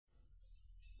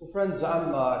Well, friends,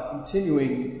 I'm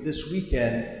continuing this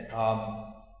weekend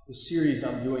the series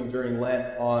I'm doing during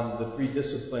Lent on the 3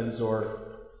 disciplines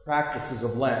or practices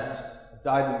of Lent,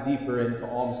 diving deeper into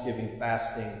almsgiving,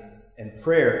 fasting, and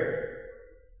prayer.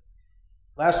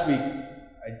 Last week,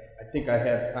 I think I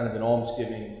had kind of an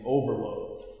almsgiving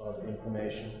overload of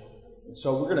information. And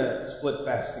so we're going to split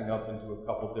fasting up into a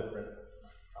couple different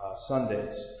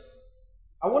Sundays.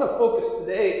 I want to focus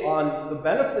today on the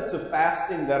benefits of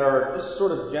fasting that are just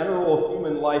sort of general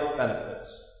human life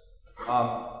benefits.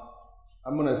 I'm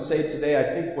going to say today, I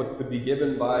think, what could be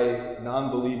given by a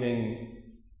non-believing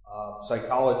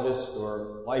psychologist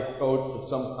or life coach of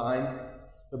some kind.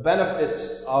 The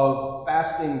benefits of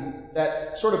fasting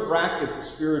that sort of bracket the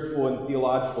spiritual and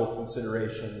theological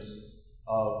considerations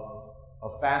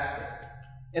of fasting.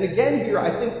 And again here,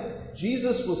 I think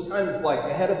Jesus was kind of like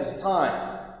ahead of his time.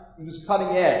 He was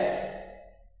cutting edge,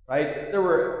 right? There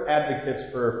were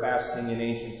advocates for fasting in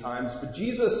ancient times, but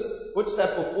Jesus puts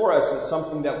that before us as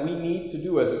something that we need to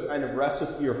do as a kind of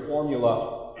recipe or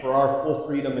formula for our full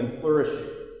freedom and flourishing.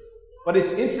 But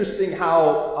it's interesting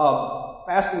how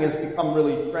fasting has become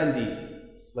really trendy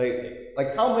lately.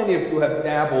 Like, how many of you have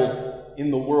dabbled in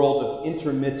the world of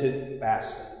intermittent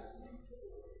fasting?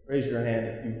 Raise your hand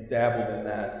if you've dabbled in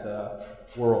that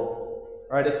world.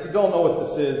 All right, if you don't know what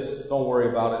this is, don't worry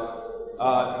about it.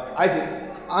 I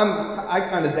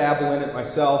kind of dabble in it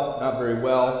myself, not very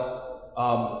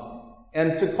well.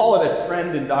 And to call it a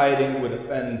trend in dieting would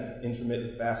offend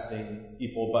intermittent fasting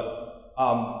people,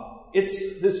 but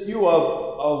it's this view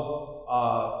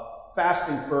of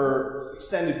fasting for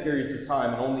extended periods of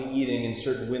time and only eating in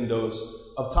certain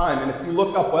windows of time. And if you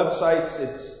look up websites,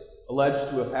 it's alleged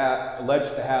to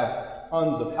have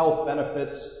tons of health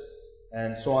benefits.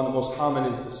 And so on. The most common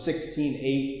is the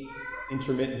 16-8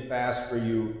 intermittent fast, where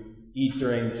you eat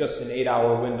during just an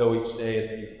 8-hour window each day, and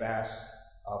then you fast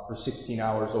for 16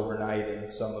 hours overnight and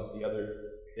some of the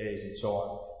other days and so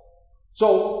on.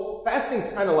 So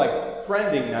fasting's kind of like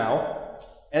trending now,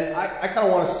 and I kind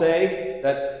of want to say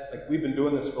that like we've been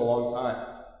doing this for a long time.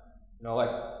 You know,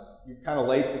 like you're kind of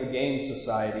late to the game,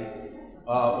 society,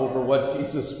 over what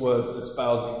Jesus was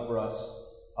espousing for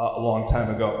us a long time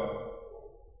ago.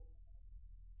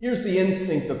 Here's the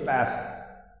instinct of fasting.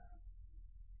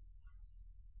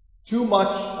 Too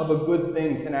much of a good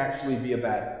thing can actually be a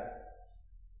bad thing.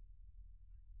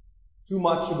 Too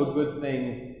much of a good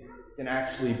thing can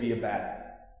actually be a bad thing.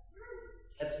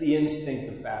 That's the instinct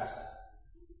of fasting.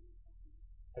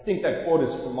 I think that quote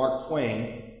is from Mark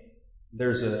Twain.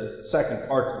 There's a second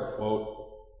part to the quote.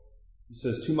 He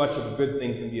says, "Too much of a good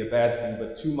thing can be a bad thing,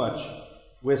 but too much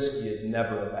whiskey is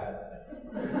never a bad thing."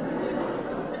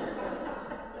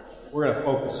 We're going to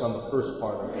focus on the first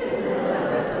part of it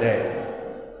today.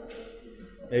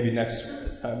 Maybe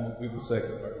next time we'll do the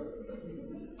second part.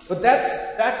 But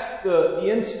that's the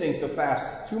instinct of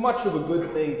fasting. Too much of a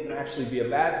good thing can actually be a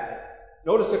bad thing.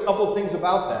 Notice a couple of things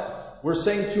about that. We're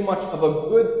saying too much of a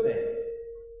good thing.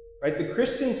 Right? The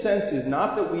Christian sense is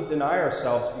not that we deny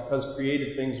ourselves because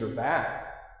created things are bad.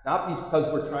 Not because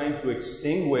we're trying to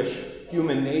extinguish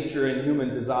human nature and human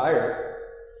desire.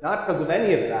 Not because of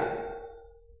any of that.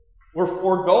 We're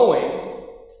foregoing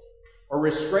or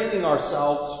restraining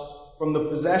ourselves from the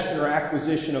possession or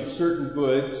acquisition of certain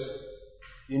goods,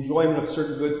 the enjoyment of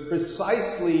certain goods,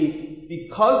 precisely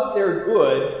because they're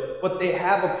good, but they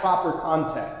have a proper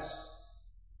context.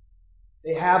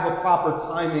 They have a proper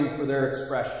timing for their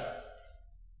expression.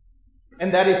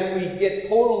 And that if we get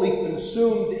totally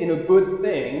consumed in a good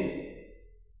thing,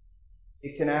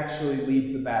 it can actually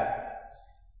lead to bad things.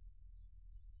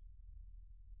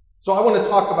 So I want to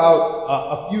talk about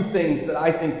a few things that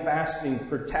I think fasting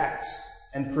protects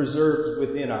and preserves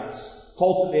within us,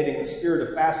 cultivating the spirit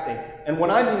of fasting. And when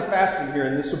I mean fasting here,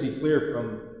 and this will be clear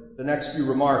from the next few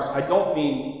remarks, I don't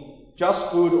mean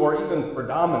just food or even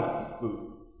predominantly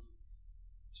food.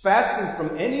 It's fasting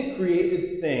from any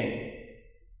created thing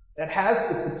that has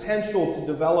the potential to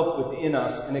develop within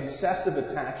us an excessive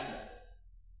attachment.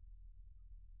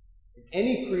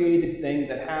 Any created thing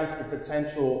that has the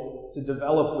potential to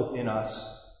develop within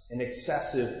us an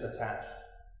excessive attachment.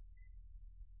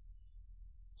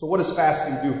 So what does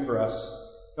fasting do for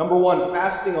us? Number one,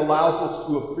 fasting allows us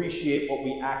to appreciate what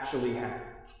we actually have.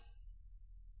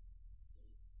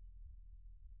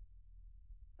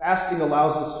 Fasting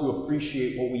allows us to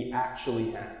appreciate what we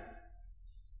actually have.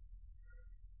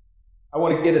 I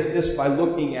want to get at this by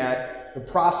looking at the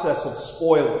process of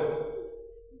spoiling.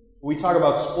 We talk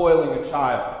about spoiling a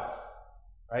child,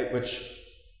 right, which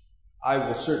I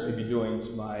will certainly be doing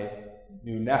to my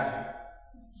new nephew,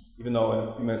 even though in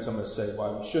a few minutes I'm going to say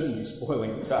why we shouldn't be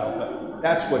spoiling the child. But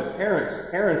that's what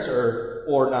parents are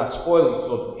for not spoiling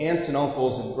children. Aunts and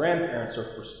uncles and grandparents are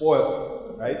for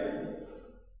spoiling, right?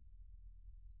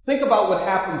 Think about what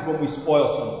happens when we spoil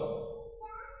someone.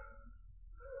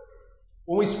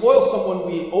 When we spoil someone,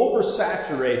 we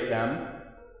oversaturate them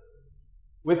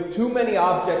with too many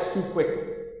objects too quickly.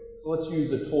 So let's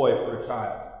use a toy for a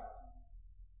child.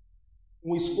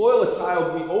 When we spoil a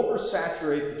child, we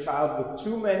oversaturate the child with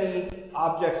too many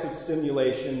objects of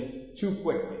stimulation too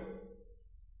quickly.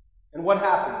 And what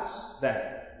happens then?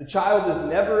 The child is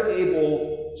never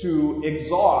able to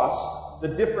exhaust the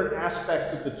different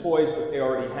aspects of the toys that they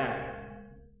already have.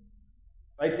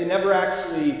 Right? They never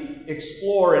actually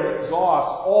explore and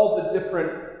exhaust all the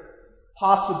different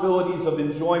possibilities of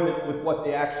enjoyment with what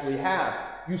they actually have.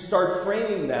 You start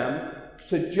training them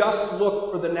to just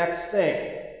look for the next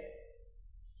thing.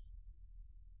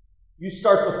 You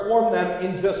start to form them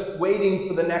in just waiting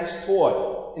for the next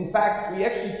toy. In fact, we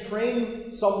actually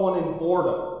train someone in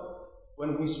boredom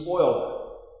when we spoil them.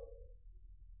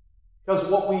 Because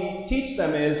what we teach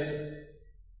them is,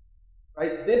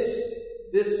 right, this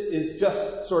is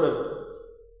just sort of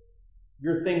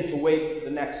your thing to wait for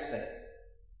the next thing.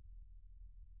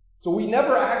 So we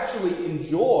never actually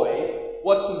enjoy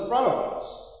what's in front of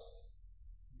us.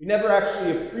 We never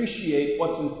actually appreciate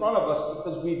what's in front of us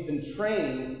because we've been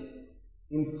trained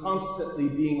in constantly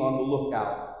being on the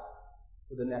lookout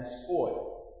for the next toy.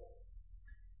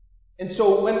 And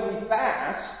so when we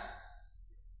fast,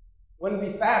 what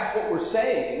we're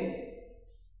saying,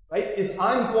 right, is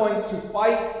I'm going to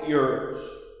fight the urge,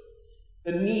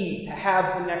 the need to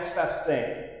have the next best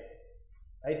thing.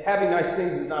 Right? Having nice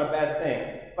things is not a bad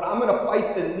thing. But I'm going to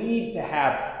fight the need to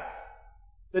have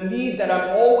it. The need that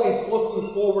I'm always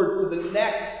looking forward to the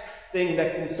next thing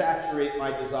that can saturate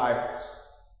my desires.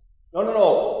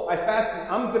 No. By fasting,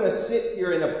 I'm going to sit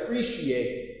here and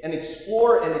appreciate and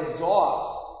explore and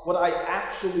exhaust what I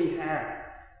actually have.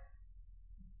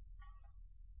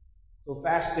 So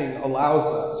fasting allows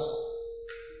us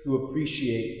to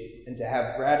appreciate and to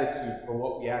have gratitude for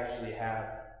what we actually have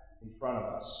in front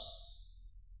of us.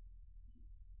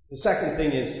 The second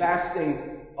thing is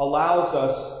fasting allows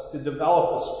us to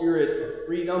develop a spirit of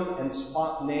freedom and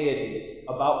spontaneity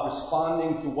about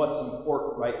responding to what's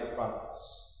important right in front of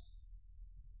us.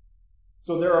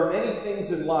 So there are many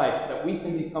things in life that we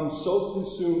can become so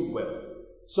consumed with,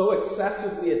 so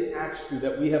excessively attached to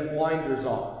that we have blinders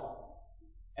on.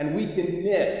 And we can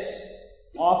miss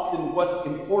often what's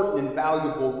important and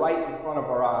valuable right in front of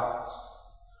our eyes.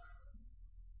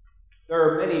 There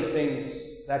are many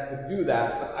things that could do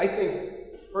that, but I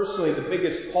think personally the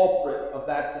biggest culprit of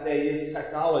that today is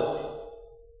technology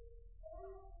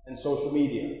and social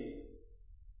media.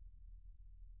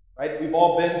 Right? We've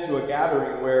all been to a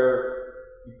gathering where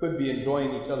you could be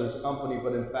enjoying each other's company,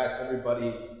 but in fact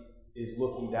everybody is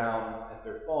looking down at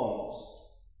their phones.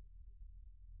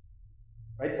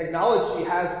 Right? Technology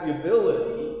has the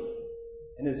ability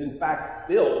and is in fact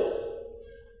built,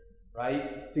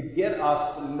 right, to get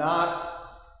us to not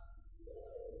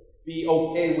be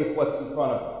okay with what's in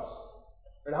front of us.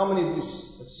 Right? How many of you have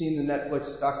seen the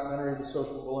Netflix documentary, The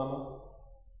Social Dilemma?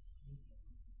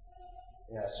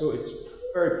 Yeah, so it's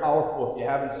very powerful. If you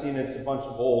haven't seen it, it's a bunch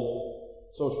of old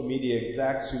social media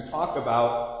execs who talk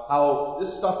about how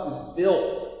this stuff is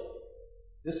built.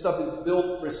 This stuff is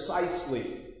built precisely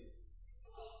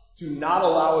to not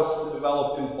allow us to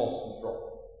develop impulse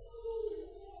control.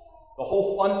 The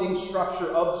whole funding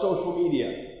structure of social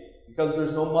media, because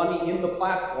there's no money in the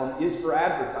platform, is for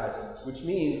advertisements, which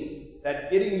means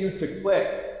that getting you to click,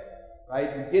 right,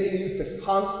 and getting you to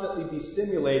constantly be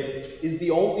stimulated is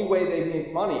the only way they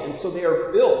make money. And so they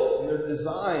are built and they're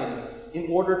designed in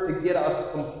order to get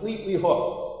us completely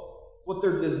hooked. What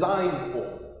they're designed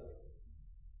for.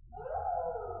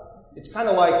 It's kind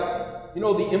of like,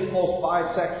 the impulse buy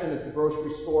section at the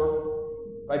grocery store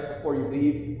right before you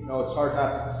leave. It's hard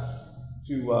not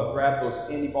to grab those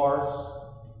candy bars,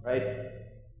 right?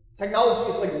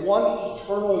 Technology is like one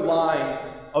eternal line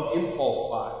of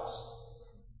impulse buys.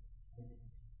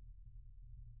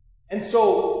 And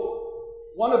so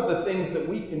one of the things that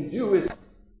we can do is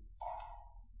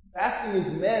fasting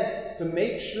is meant to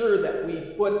make sure that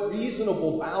we put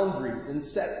reasonable boundaries and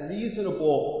set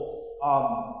reasonable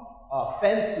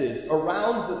fences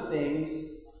around the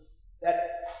things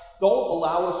that don't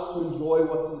allow us to enjoy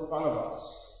what's in front of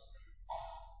us.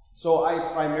 So I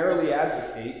primarily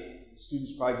advocate,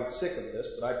 students probably get sick of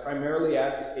this, but I primarily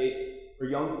advocate for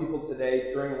young people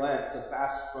today during Lent to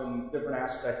fast from different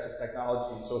aspects of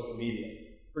technology and social media.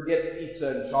 Forget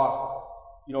pizza and chocolate.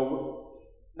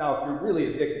 Now, if you're really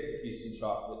addicted to pizza and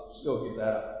chocolate, still give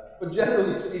that up. But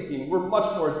generally speaking, we're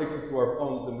much more addicted to our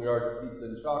phones than we are to pizza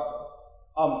and chocolate.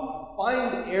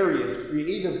 Find areas,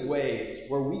 creative ways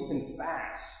where we can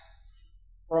fast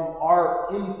from our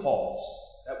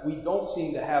impulse that we don't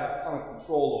seem to have a ton of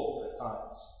control over at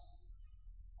times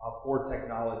for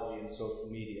technology and social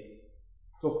media.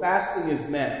 So fasting is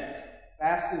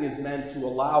meant to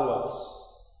allow us,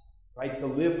 right, to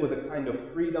live with a kind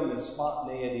of freedom and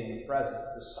spontaneity in the present,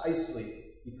 precisely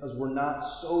because we're not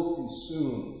so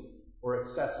consumed or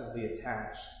excessively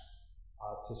attached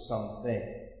to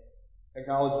something.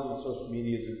 Technology and social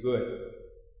media is good,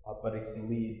 but it can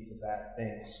lead to bad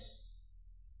things.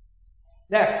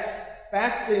 Next,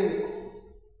 fasting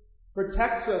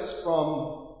protects us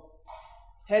from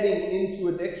heading into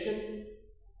addiction,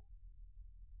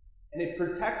 and it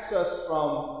protects us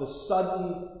from the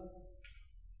sudden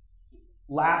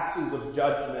lapses of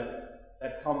judgment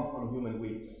that come from human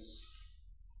weakness.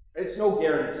 It's no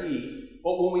guarantee,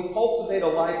 but when we cultivate a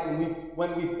life,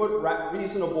 when we put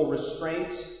reasonable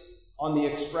restraints on the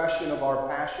expression of our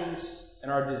passions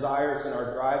and our desires and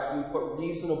our drives, when we put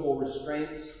reasonable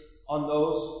restraints on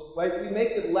those, right, we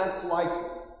make it less likely,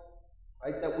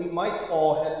 right, that we might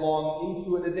fall headlong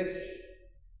into an addiction.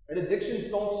 And addictions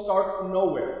don't start from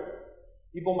nowhere.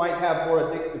 People might have more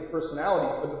addictive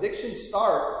personalities, but addictions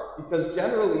start because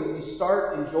generally we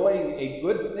start enjoying a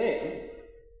good thing,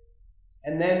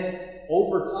 and then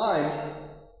over time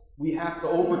we have to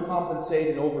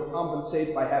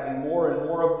overcompensate by having more and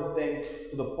more of the thing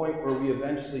to the point where we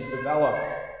eventually develop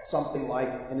something like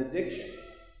an addiction.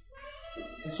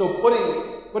 And so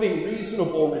putting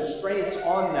reasonable restraints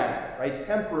on that, right,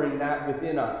 tempering that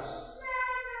within us,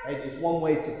 right, is one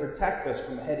way to protect us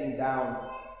from heading down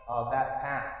that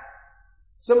path.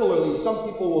 Similarly, some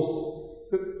people will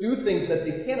do things that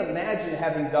they can't imagine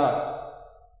having done.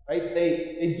 Right?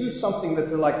 They do something that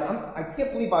they're like, I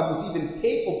can't believe I was even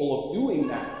capable of doing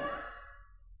that.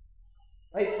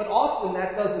 Right? But often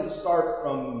that doesn't start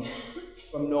from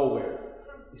nowhere.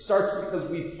 It starts because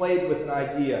we played with an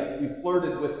idea. We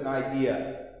flirted with an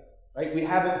idea. Right? We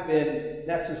haven't been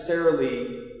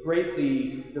necessarily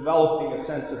greatly developing a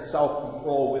sense of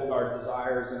self-control with our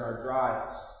desires and our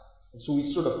drives. And so we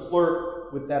sort of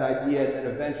flirt with that idea, and then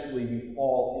eventually we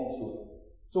fall into it.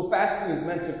 So fasting is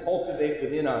meant to cultivate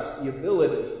within us the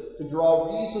ability to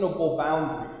draw reasonable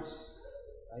boundaries,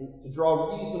 right? To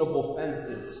draw reasonable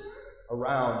fences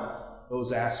around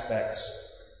those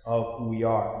aspects of who we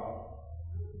are.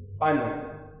 Finally,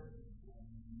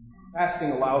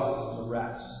 fasting allows us to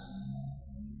rest.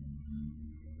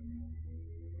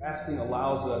 Fasting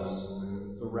allows us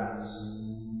to rest.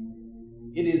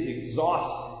 It is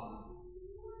exhausting.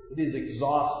 It is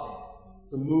exhausting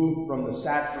to move from the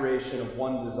saturation of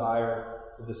one desire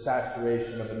to the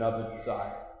saturation of another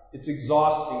desire. It's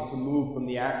exhausting to move from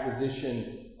the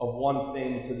acquisition of one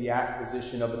thing to the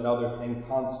acquisition of another thing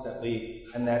constantly,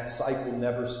 and that cycle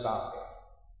never stopping.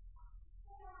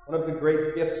 One of the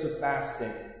great gifts of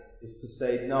fasting is to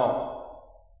say, no,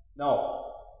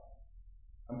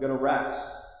 I'm going to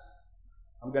rest.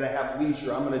 I'm going to have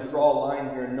leisure. I'm going to draw a line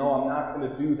here. No, I'm not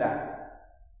going to do that.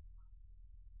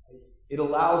 It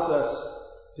allows us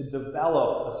to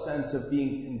develop a sense of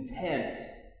being content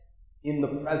in the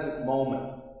present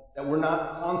moment. That we're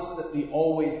not constantly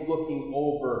always looking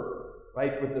over,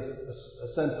 right, with a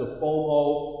sense of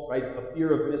FOMO, right, a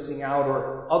fear of missing out,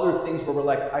 or other things where we're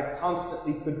like, I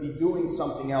constantly could be doing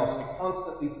something else. I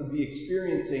constantly could be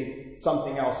experiencing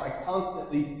something else. I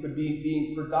constantly could be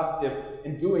being productive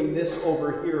and doing this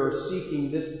over here or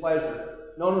seeking this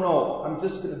pleasure. No. I'm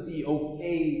just going to be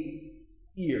okay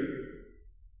here.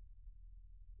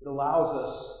 It allows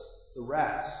us to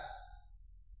rest,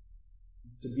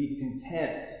 to be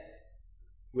content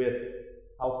with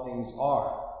how things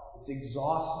are. It's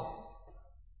exhausting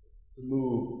to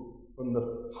move from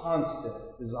the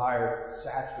constant desire to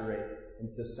saturate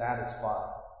and to satisfy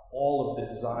all of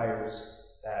the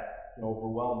desires that can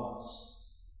overwhelm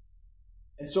us.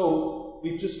 And so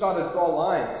we've just got to draw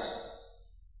lines,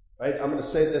 right? I'm going to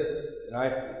say this, and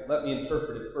let me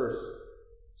interpret it first.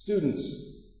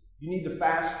 Students, you need to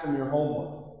fast from your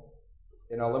homework.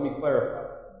 Let me clarify.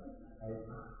 Right?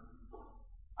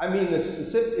 I mean this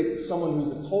specifically for someone who's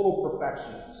a total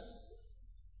perfectionist,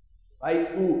 right?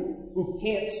 Who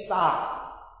can't stop.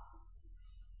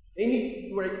 We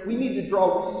need to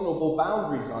draw reasonable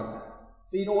boundaries on that.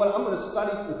 So you know what? I'm going to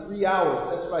study for 3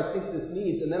 hours. That's what I think this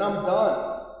needs, and then I'm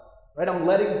done. Right? I'm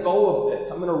letting go of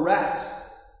this. I'm going to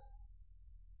rest.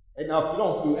 Right? Now, if you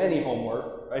don't do any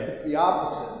homework, right, it's the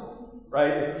opposite.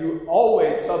 Right? If you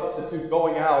always substitute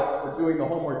going out for doing the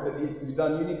homework that needs to be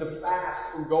done, you need to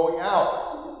fast from going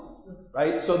out.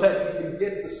 Right? So that you can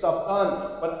get the stuff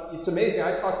done. But it's amazing.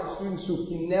 I talk to students who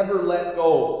can never let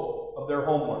go of their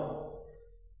homework.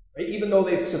 Right? Even though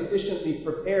they've sufficiently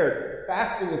prepared,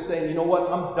 fasting is saying, you know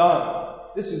what, I'm done.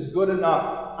 This is good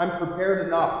enough. I'm prepared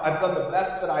enough. I've done the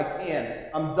best that I can.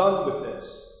 I'm done with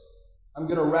this. I'm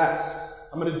going to rest.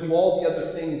 I'm going to do all the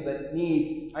other things that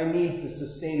I need to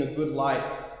sustain a good life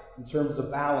in terms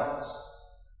of balance.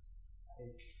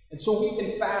 And so we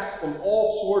can fast from all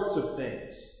sorts of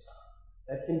things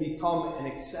that can become an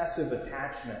excessive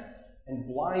attachment and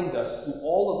blind us to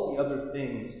all of the other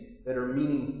things that are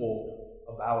meaningful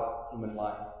about human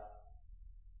life.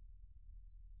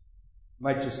 I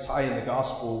might just tie in the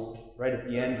gospel right at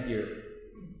the end here,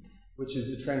 which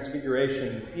is the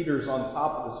transfiguration. Peter's on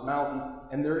top of this mountain,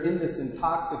 and they're in this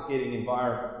intoxicating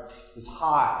environment, this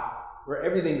high, where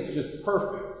everything's just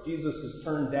perfect. Jesus has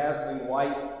turned dazzling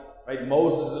white, right?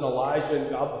 Moses and Elijah and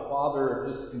God the Father are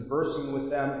just conversing with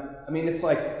them. I mean, it's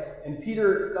like, and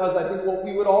Peter does, I think, what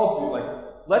we would all do, like,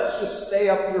 let's just stay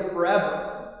up here forever.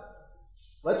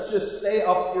 Let's just stay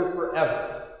up here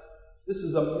forever. This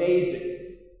is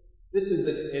amazing. This is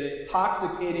an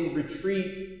intoxicating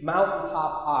retreat,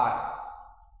 mountaintop high.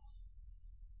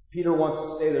 Peter wants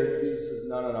to stay there. Jesus says,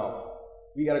 no.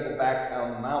 We got to go back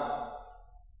down the mountain.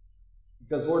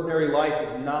 Because ordinary life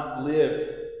is not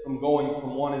lived from going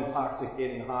from one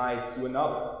intoxicating high to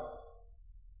another.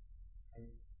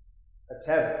 That's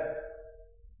heaven.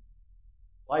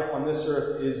 Life on this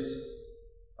earth is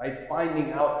by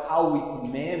finding out how we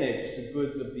can manage the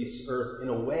goods of this earth in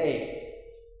a way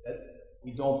that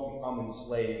we don't become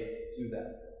enslaved to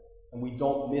them. And we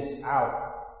don't miss out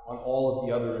on all of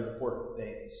the other important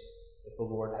things that the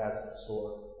Lord has in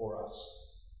store for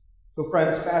us. So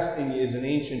friends, fasting is an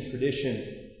ancient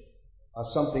tradition,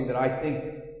 something that I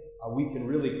think we can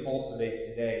really cultivate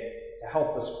today to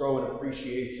help us grow an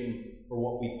appreciation for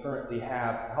what we currently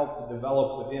have, to help to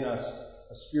develop within us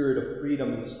a spirit of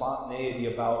freedom and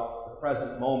spontaneity about the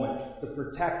present moment, to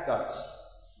protect us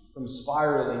from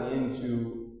spiraling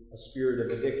into a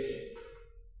spirit of addiction.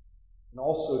 And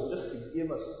also just to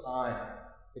give us time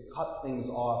to cut things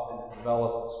off and to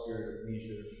develop a spirit of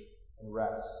leisure and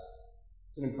rest.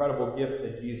 It's an incredible gift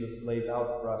that Jesus lays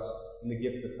out for us in the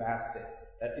gift of fasting.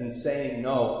 That in saying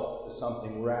no to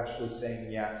something, we're actually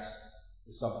saying yes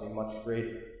to something much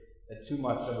greater. That too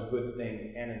much of a good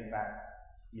thing can, in fact,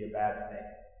 be a bad thing.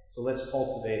 So let's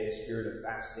cultivate a spirit of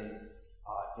fasting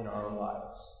in our own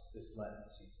lives this Lenten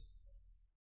season.